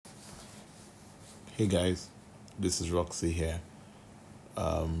Hey guys, this is Roxy here.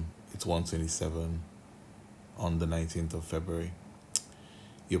 It's 1:27 on the 19th of February.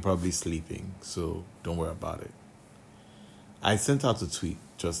 You're probably sleeping, so don't worry about it. I sent out a tweet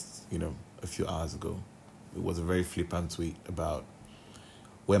just, a few hours ago. It was a very flippant tweet about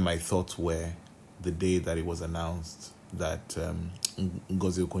where my thoughts were the day that it was announced that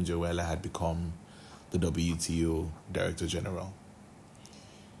Ngozi Okonjo-Iweala had become the WTO Director General.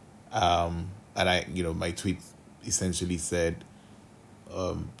 And my tweet essentially said,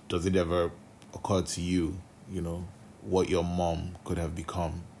 does it ever occur to you, what your mom could have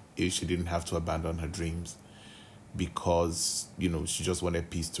become if she didn't have to abandon her dreams because, she just wanted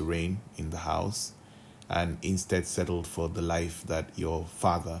peace to reign in the house and instead settled for the life that your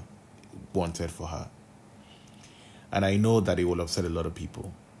father wanted for her? And I know that it will upset a lot of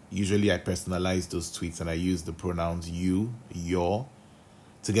people. Usually I personalize those tweets and I use the pronouns you, your,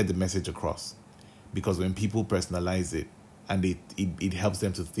 to get the message across. Because when people personalize it, and it helps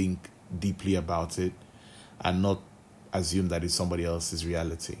them to think deeply about it and not assume that it's somebody else's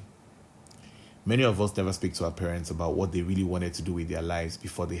reality. Many of us never speak to our parents about what they really wanted to do with their lives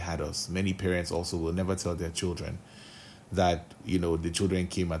before they had us. Many parents also will never tell their children that, the children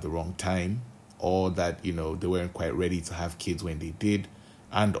came at the wrong time, or that, they weren't quite ready to have kids when they did,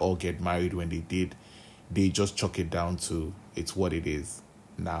 and or get married when they did. They just chalk it down to it's what it is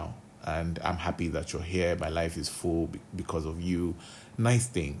now. And I'm happy that you're here. My life is full because of you. Nice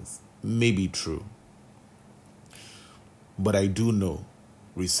things. May be true. But I do know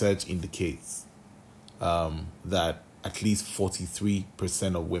research indicates that at least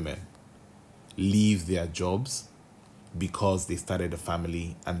 43% of women leave their jobs because they started a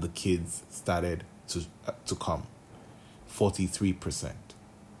family and the kids started to come. 43%.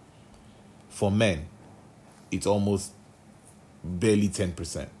 For men, it's almost barely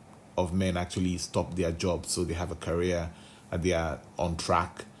 10% of men actually stop their jobs, so they have a career and they are on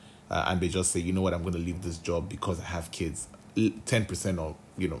track, and they just say, you know what, I'm going to leave this job because I have kids. 10% or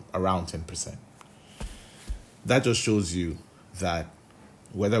around 10%. That just shows you that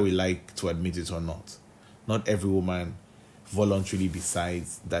whether we like to admit it or not every woman voluntarily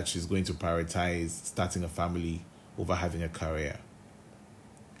decides that she's going to prioritize starting a family over having a career.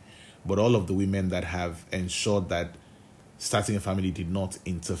 But all of the women that have ensured that starting a family did not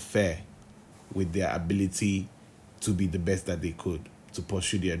interfere with their ability to be the best that they could, to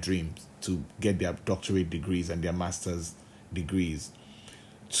pursue their dreams, to get their doctorate degrees and their master's degrees,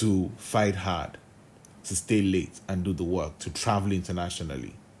 to fight hard, to stay late and do the work, to travel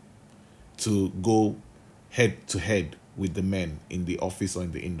internationally, to go head to head with the men in the office or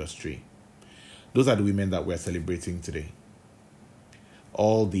in the industry. Those are the women that we're celebrating today.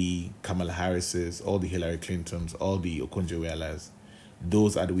 All the Kamala Harrises, all the Hillary Clintons, all the Okonjo-Iwealas,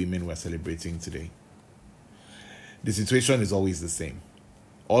 those are the women we're celebrating today. The situation is always the same.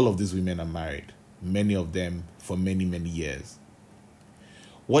 All of these women are married, many of them for many, many years.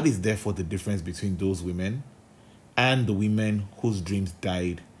 What is therefore the difference between those women and the women whose dreams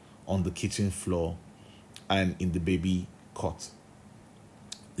died on the kitchen floor and in the baby cot?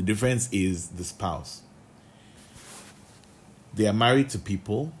 The difference is the spouse. They are married to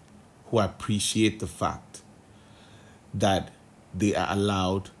people who appreciate the fact that they are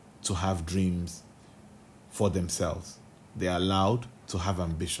allowed to have dreams for themselves. They are allowed to have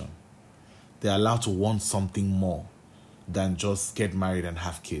ambition. They are allowed to want something more than just get married and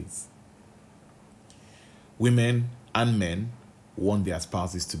have kids. Women and men want their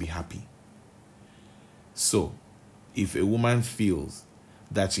spouses to be happy. So, if a woman feels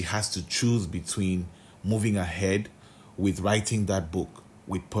that she has to choose between moving ahead with writing that book,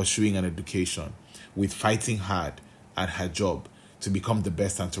 with pursuing an education, with fighting hard at her job to become the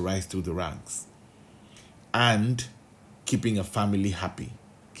best and to rise through the ranks, and keeping a family happy,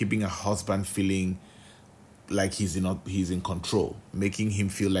 keeping a husband feeling like he's in control, making him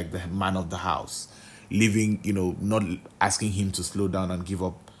feel like the man of the house, living, not asking him to slow down and give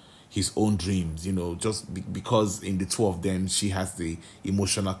up his own dreams, just because in the two of them, she has the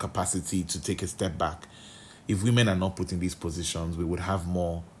emotional capacity to take a step back. If women are not put in these positions, we would have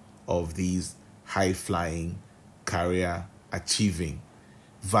more of these high-flying, career-achieving,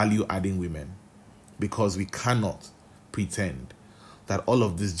 value-adding women, because we cannot pretend that all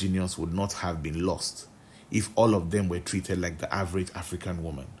of this genius would not have been lost if all of them were treated like the average African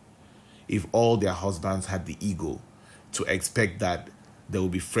woman. If all their husbands had the ego to expect that there will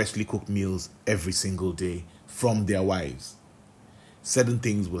be freshly cooked meals every single day from their wives, certain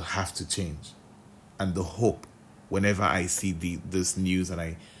things will have to change. And the hope, whenever I see this news and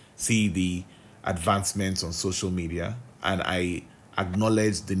I see the advancements on social media, and I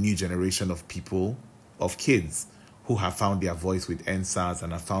acknowledge the new generation of people, of kids, who have found their voice with NSAS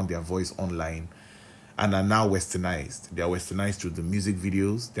and have found their voice online and are now westernized. They are westernized through the music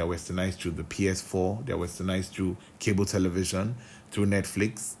videos, they are westernized through the PS4, they are westernized through cable television, through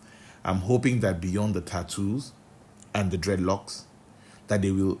Netflix. I'm hoping that beyond the tattoos and the dreadlocks, that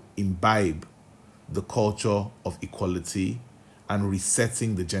they will imbibe the culture of equality and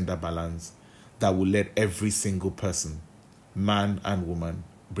resetting the gender balance that will let every single person, man and woman,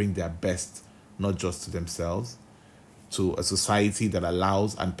 bring their best, not just to themselves, to a society that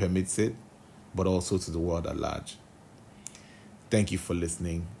allows and permits it, but also to the world at large. Thank you for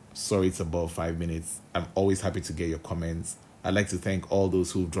listening. Sorry it's above 5 minutes. I'm always happy to get your comments. I'd like to thank all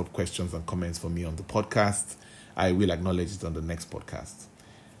those who've dropped questions and comments for me on the podcast. I will acknowledge it on the next podcast.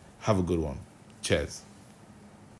 Have a good one. Cheers.